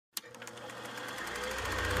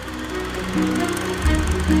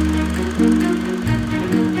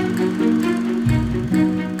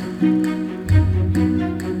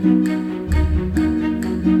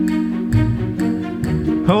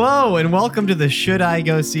Hello, and welcome to the Should I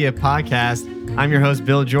Go See It podcast. I'm your host,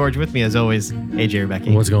 Bill George. With me, as always, AJ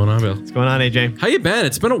Rebecca. What's going on, Bill? What's going on, AJ? How you been?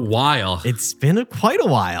 It's been a while. It's been quite a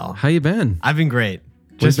while. How you been? I've been great.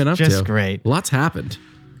 What have you been up to? Just great. Lots happened.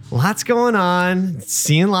 Lots going on.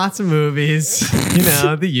 Seeing lots of movies. You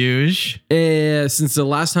know, the usual. Since the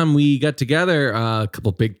last time we got together, a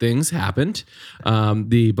couple big things happened.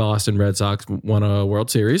 The Boston Red Sox won a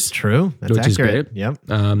World Series. True. That's which accurate. is great.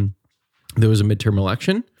 Yep. There was a midterm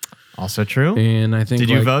election. Also true. And I think Did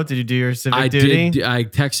you vote? Did you do your civic duty? I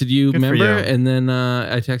texted you, Good for remember? you. And then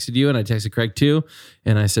I texted you and I texted Craig too.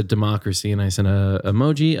 And I said democracy. And I sent a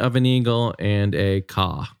emoji of an eagle and a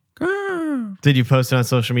caw. Did you post it on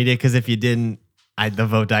social media? Because if you didn't, the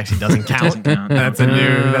vote actually doesn't count. Doesn't count. That's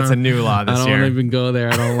a new law this I year. don't even go there.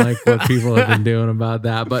 I don't like what people have been doing about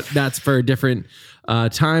that. But that's for a different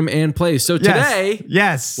time and place. So today,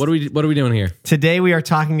 yes. what are we doing here? Today we are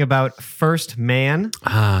talking about First Man,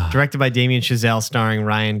 directed by Damien Chazelle, starring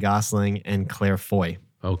Ryan Gosling and Claire Foy.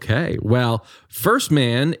 Okay. Well, First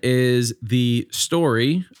Man is the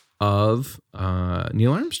story of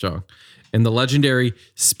Neil Armstrong and the legendary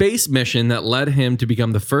space mission that led him to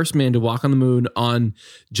become the first man to walk on the moon on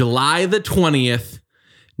July the 20th,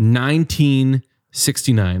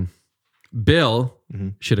 1969. Bill,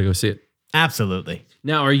 should I go see it? Absolutely.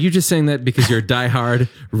 Now, are you just saying that because you're a diehard,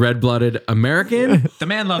 red-blooded American, The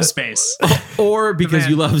man loves space. or because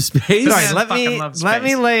you love space? All Man right, fucking loves let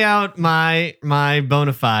me space. lay out my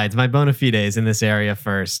bona fides, my bona fides in this area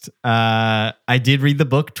first. I did read the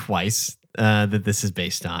book twice that this is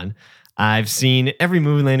based on. I've seen every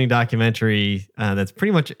moon landing documentary that's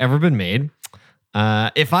pretty much ever been made.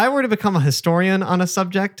 If I were to become a historian on a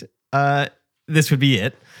subject, this would be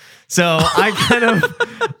it. So I kind of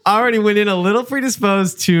already went in a little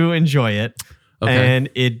predisposed to enjoy it, and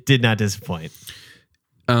it did not disappoint.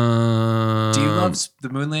 Do you love the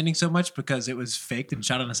moon landing so much because it was faked and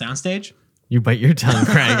shot on a soundstage? You bite your tongue,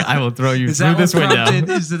 Craig. I will throw you Is through that this what window. prompted?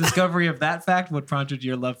 Is the discovery of that fact what prompted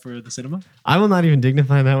your love for the cinema? I will not even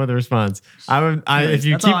dignify that with a response. If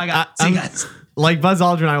you That's keep, all I got. See you guys. like Buzz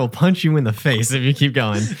Aldrin, I will punch you in the face if you keep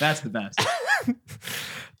going. That's the best.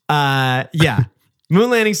 Yeah. Moon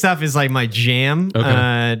landing stuff is like my jam.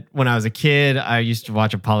 Okay. When I was a kid, I used to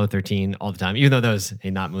watch Apollo 13 all the time, even though that was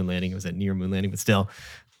not moon landing, it was a near moon landing, but still.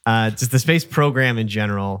 Just the space program in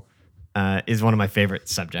general is one of my favorite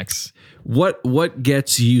subjects. What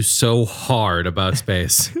gets you so hard about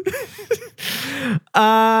space?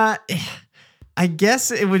 I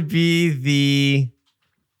guess it would be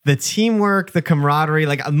the teamwork, the camaraderie.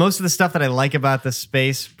 Like most of the stuff that I like about the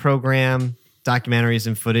space program, documentaries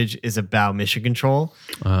and footage is about mission control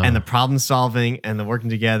and the problem solving and the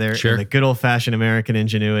working together Sure. and the good old fashioned American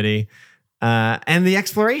ingenuity. And the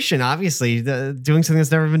exploration, obviously, doing something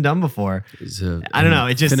that's never been done before. I don't know.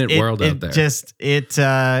 It just infinite world out there.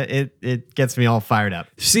 It gets me all fired up.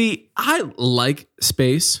 See, I like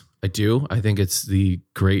space. I do. I think it's the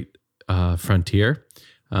great frontier.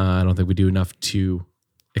 I don't think we do enough to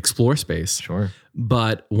explore space. Sure.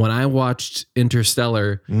 But when I watched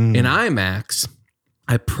Interstellar in IMAX,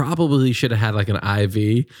 I probably should have had like an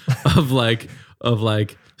IV of like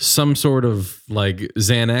some sort of like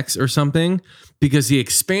Xanax or something, because the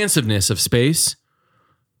expansiveness of space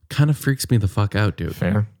kind of freaks me the fuck out, dude.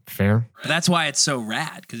 Fair. That's why it's so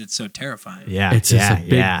rad, because it's so terrifying. Yeah. It's just a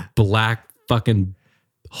big black fucking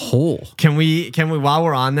hole. Can we while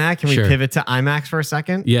we're on that, can we Sure. pivot to IMAX for a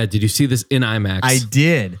second? Yeah, did you see this in IMAX? I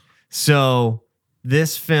did. So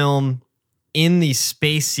this film in the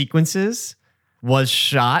space sequences was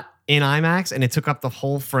shot in IMAX, and it took up the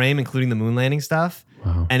whole frame, including the moon landing stuff.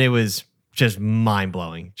 Wow. And it was just mind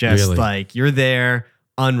blowing. Just Really? like you're there,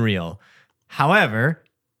 unreal. However,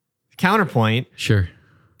 counterpoint, Sure.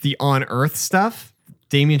 the on Earth stuff,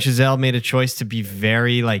 Damien Chazelle made a choice to be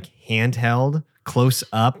very like handheld, close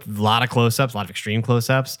up, a lot of close ups, a lot of extreme close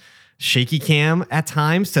ups, shaky cam at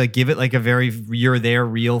times to give it like a very you're there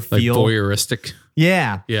real Like feel. voyeuristic.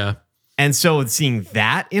 Yeah. Yeah. And so seeing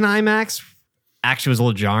that in IMAX actually was a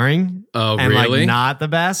little jarring. Oh, and really? like not the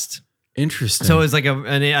best. Interesting. So it was like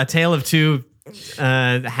a tale of two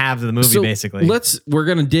halves of the movie, So basically. we're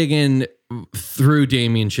gonna dig in through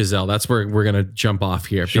Damien Chazelle. That's where we're gonna jump off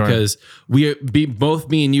here, Sure. because both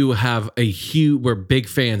me and you have we're big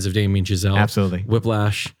fans of Damien Chazelle. Absolutely.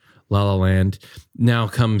 Whiplash, La La Land. Now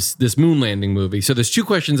comes this moon landing movie. So there's two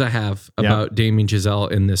questions I have about Damien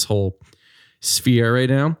Chazelle in this whole sphere right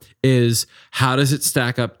now. Is how does it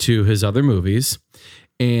stack up to his other movies?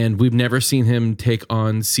 And we've never seen him take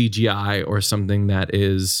on CGI or something that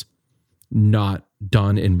is not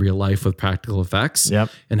done in real life with practical effects. Yep.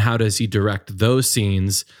 And how does he direct those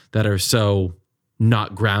scenes that are so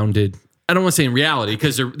not grounded. I don't want to say in reality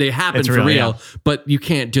because they happen It's for real, real, yeah. but you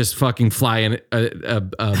can't just fucking fly in a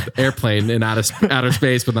airplane in outer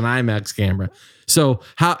space with an IMAX camera. So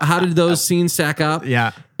how did those scenes stack up?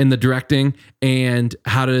 Yeah. In the directing, and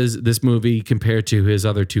how does this movie compare to his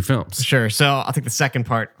other two films? Sure. So I'll take the second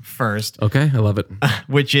part first, Okay, I love it.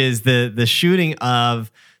 which is the shooting of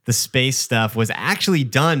the space stuff was actually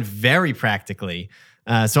done very practically.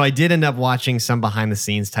 So I did end up watching some behind the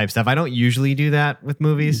scenes type stuff. I don't usually do that with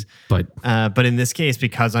movies, But but in this case,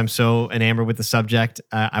 because I'm so enamored with the subject,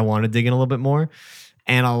 I want to dig in a little bit more.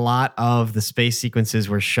 And a lot of the space sequences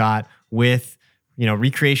were shot with,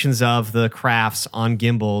 recreations of the crafts on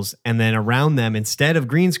gimbals, and then around them, instead of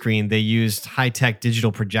green screen, they used high-tech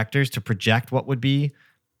digital projectors to project what would be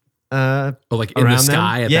like in the around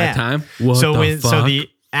sky them. at Yeah. that time. What so the fuck? so the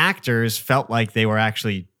actors felt like they were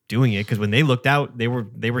actually doing it because when they looked out, they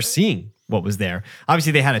were seeing what was there.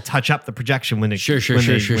 Obviously, they had to touch up the projection when they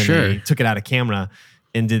they took it out of camera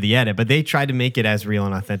and did the edit, but they tried to make it as real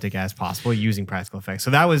and authentic as possible using practical effects.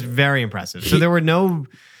 So that was very impressive. So there were no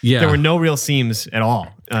real seams at all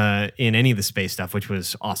in any of the space stuff, which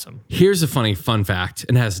was awesome. Here's a fun fact,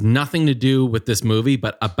 and has nothing to do with this movie,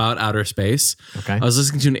 but about outer space. Okay. I was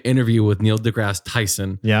listening to an interview with Neil deGrasse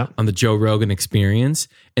Tyson Yeah. on the Joe Rogan Experience,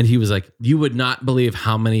 and he was like, you would not believe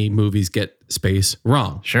how many movies get space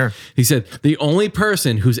wrong. Sure. He said, the only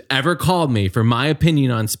person who's ever called me for my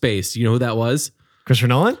opinion on space, you know who that was? Christopher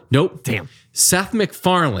Nolan? Nope. Damn. Seth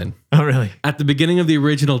MacFarlane. Oh, really? At the beginning of the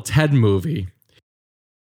original Ted movie,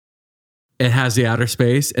 it has the outer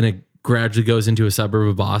space and it gradually goes into a suburb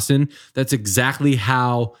of Boston. That's exactly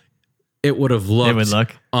how it would have looked. It would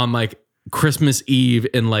look. On like Christmas Eve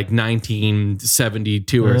in like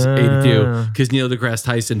 1972 or 82, because Neil deGrasse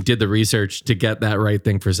Tyson did the research to get that right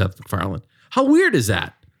thing for Seth MacFarlane. How weird is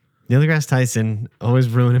that? Neil deGrasse Tyson always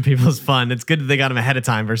ruining people's fun. It's good that they got him ahead of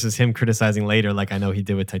time versus him criticizing later, like I know he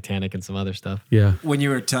did with Titanic and some other stuff. Yeah. When you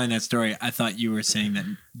were telling that story, I thought you were saying that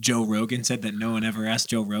Joe Rogan said that no one ever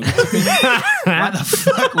asked Joe Rogan. Why the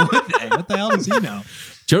fuck would they? What the hell does he know?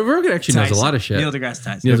 Joe Rogan actually knows a lot of shit. Neil deGrasse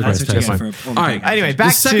Tyson. Neil That's deGrasse what you Tyson. get for All right. Anyway,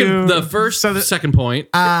 back to second point.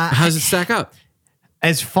 How does it stack up?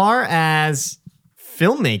 as far as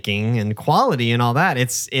filmmaking and quality and all that,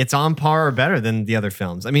 it's on par or better than the other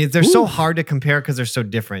films. I mean, they're so hard to compare because they're so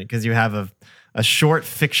different. Because you have a short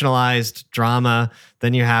fictionalized drama,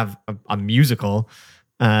 then you have a musical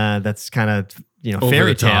that's kind of Over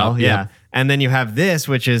fairy the top, tale, yeah, yep. and then you have this,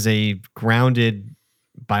 which is a grounded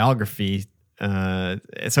biography. So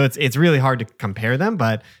it's really hard to compare them.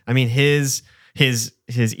 But I mean, his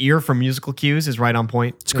ear for musical cues is right on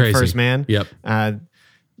point. It's crazy. First Man. Yep.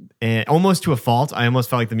 And almost to a fault. I almost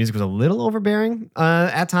felt like the music was a little overbearing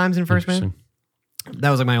at times in First Man. That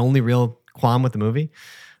was like my only real qualm with the movie.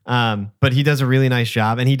 But he does a really nice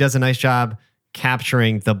job, and he does a nice job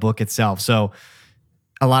capturing the book itself. So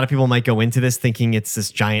a lot of people might go into this thinking it's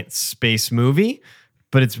this giant space movie,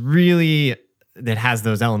 but it has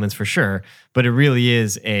those elements for sure. But it really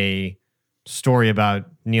is a story about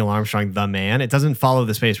Neil Armstrong, the man. It doesn't follow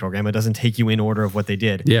the space program. It doesn't take you in order of what they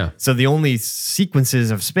did. Yeah. So the only sequences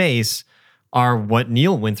of space are what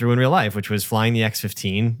Neil went through in real life, which was flying the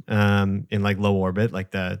X-15 in like low orbit,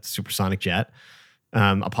 like the supersonic jet,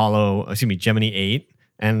 Gemini 8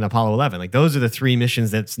 and Apollo 11. Like those are the three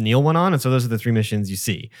missions that Neil went on. And so those are the three missions you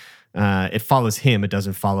see. It follows him. It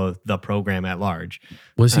doesn't follow the program at large.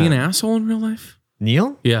 Was he an asshole in real life?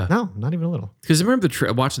 Neil? Yeah. No, not even a little. Because I remember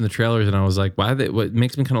watching the trailers and I was like, why? What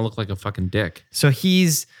makes me kind of look like a fucking dick? So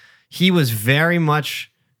he was very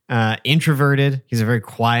much introverted. He's a very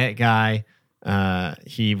quiet guy.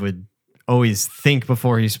 He would always think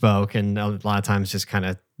before he spoke, and a lot of times just kind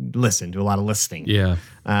of listen, do a lot of listening. Yeah.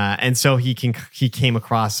 And so he came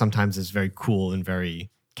across sometimes as very cool and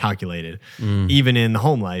very calculated, even in the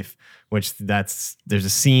home life, which there's a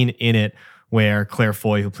scene in it where Claire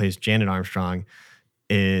Foy, who plays Janet Armstrong,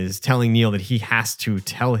 is telling Neil that he has to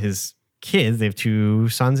tell his kids, they have two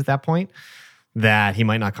sons at that point, that he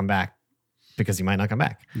might not come back because he might not come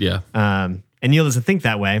back. Yeah. And Neil doesn't think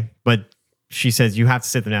that way, but she says you have to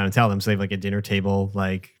sit them down and tell them. So they have like a dinner table,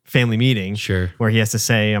 like family meeting, Sure. where he has to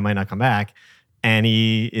say, I might not come back. And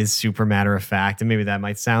he is super matter of fact. And maybe that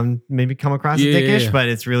might come across as dickish, but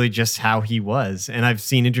it's really just how he was. And I've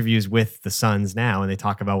seen interviews with the sons now, and they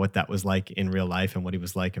talk about what that was like in real life and what he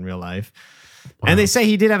was like in real life. Wow. And they say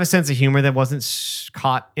he did have a sense of humor that wasn't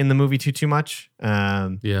caught in the movie too much.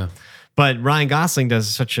 Yeah. But Ryan Gosling does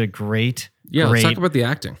such a great. Let's talk about the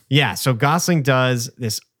acting. Yeah. So Gosling does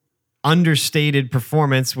this understated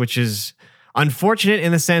performance, which is unfortunate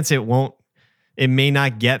in the sense it may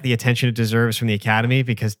not get the attention it deserves from the Academy,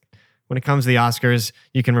 because when it comes to the Oscars,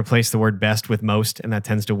 you can replace the word best with most, and that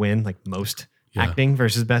tends to win, like most acting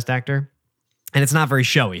versus best actor. And it's not very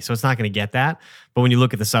showy, so it's not going to get that. But when you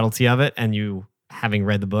look at the subtlety of it, and you having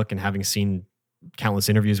read the book and having seen countless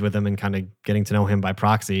interviews with him and kind of getting to know him by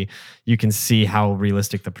proxy, you can see how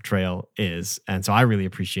realistic the portrayal is. And so I really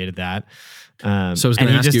appreciated that. So I was and going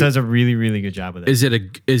to he ask just you, does a really, really good job with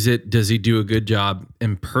it. does he do a good job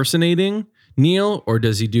impersonating Neil, or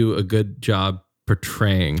does he do a good job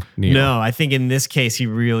portraying Neil? No, I think in this case, he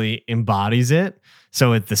really embodies it.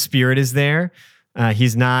 So the spirit is there.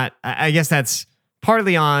 He's not, I guess that's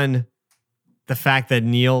partly on the fact that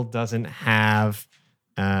Neil doesn't have,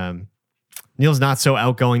 Neil's not so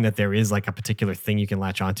outgoing that there is like a particular thing you can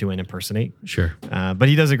latch onto and impersonate. Sure. But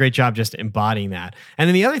he does a great job just embodying that. And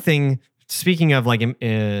then the other thing, speaking of like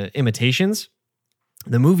imitations,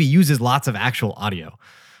 the movie uses lots of actual audio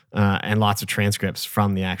and lots of transcripts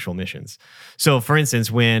from the actual missions. So for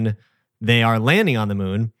instance, when they are landing on the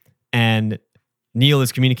moon and Neil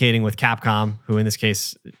is communicating with Capcom, who in this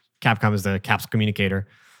case, Capcom is the capsule communicator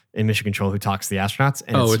in Mission Control who talks to the astronauts.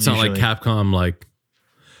 And it's not like Capcom, like,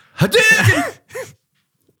 Hadouken!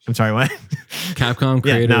 I'm sorry, what? Capcom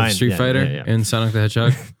created Street Fighter and Sonic the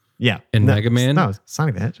Hedgehog? Yeah. And Mega Man? No,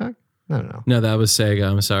 Sonic the Hedgehog? No. No, that was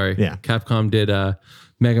Sega. I'm sorry. Yeah. Capcom did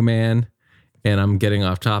Mega Man, and I'm getting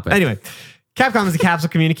off topic. Anyway, Capcom is the capsule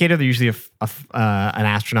communicator. They're usually an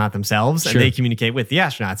astronaut themselves, and they communicate with the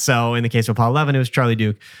astronauts. So in the case of Apollo 11, it was Charlie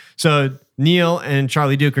Duke. So Neil and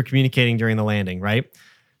Charlie Duke are communicating during the landing, right?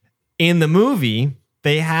 In the movie,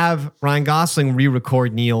 they have Ryan Gosling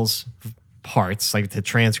re-record Neil's parts, like the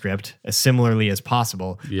transcript, as similarly as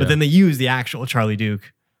possible. Yeah. But then they use the actual Charlie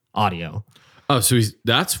Duke audio. Oh, so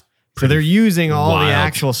that's So they're using all wild. the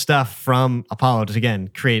actual stuff from Apollo to, again,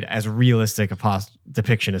 create as realistic a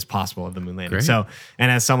depiction as possible of the moon landing. Great. So, and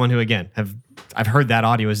as someone who, again, I've heard that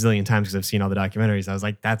audio a zillion times because I've seen all the documentaries, I was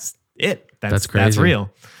like, that's it. That's crazy. That's real.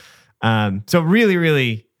 So really,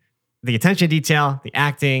 really, the attention to detail, the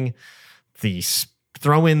acting,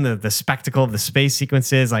 throw in the spectacle of the space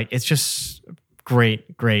sequences, like it's just great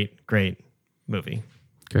movie.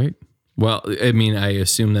 great. Well, I mean, I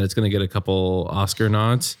assume that it's going to get a couple Oscar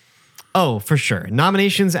nods. Oh, for sure.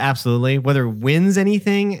 Nominations, absolutely. Whether it wins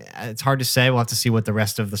anything, it's hard to say. We'll have to see what the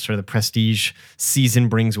rest of the sort of the prestige season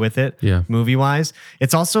brings with it, movie-wise.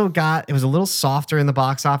 It's also it was a little softer in the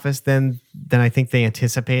box office than I think they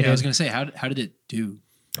anticipated. Yeah, I was going to say, how did it do?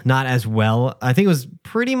 Not as well. I think it was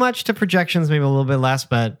pretty much to projections, maybe a little bit less,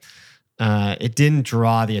 but it didn't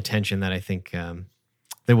draw the attention that I think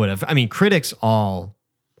they would have. I mean, critics all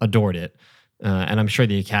adored it, and I'm sure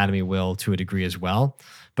the Academy will to a degree as well.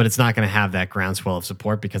 But it's not going to have that groundswell of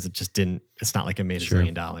support because it just didn't. It's not like it made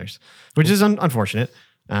 $1 zillion, which is unfortunate.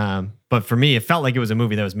 But for me, it felt like it was a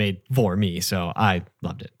movie that was made for me, so I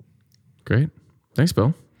loved it. Great, thanks,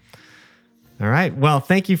 Bill. All right. Well,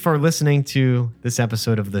 thank you for listening to this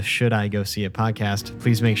episode of the Should I Go See It podcast.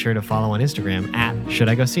 Please make sure to follow on Instagram at Should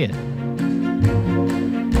I Go See It.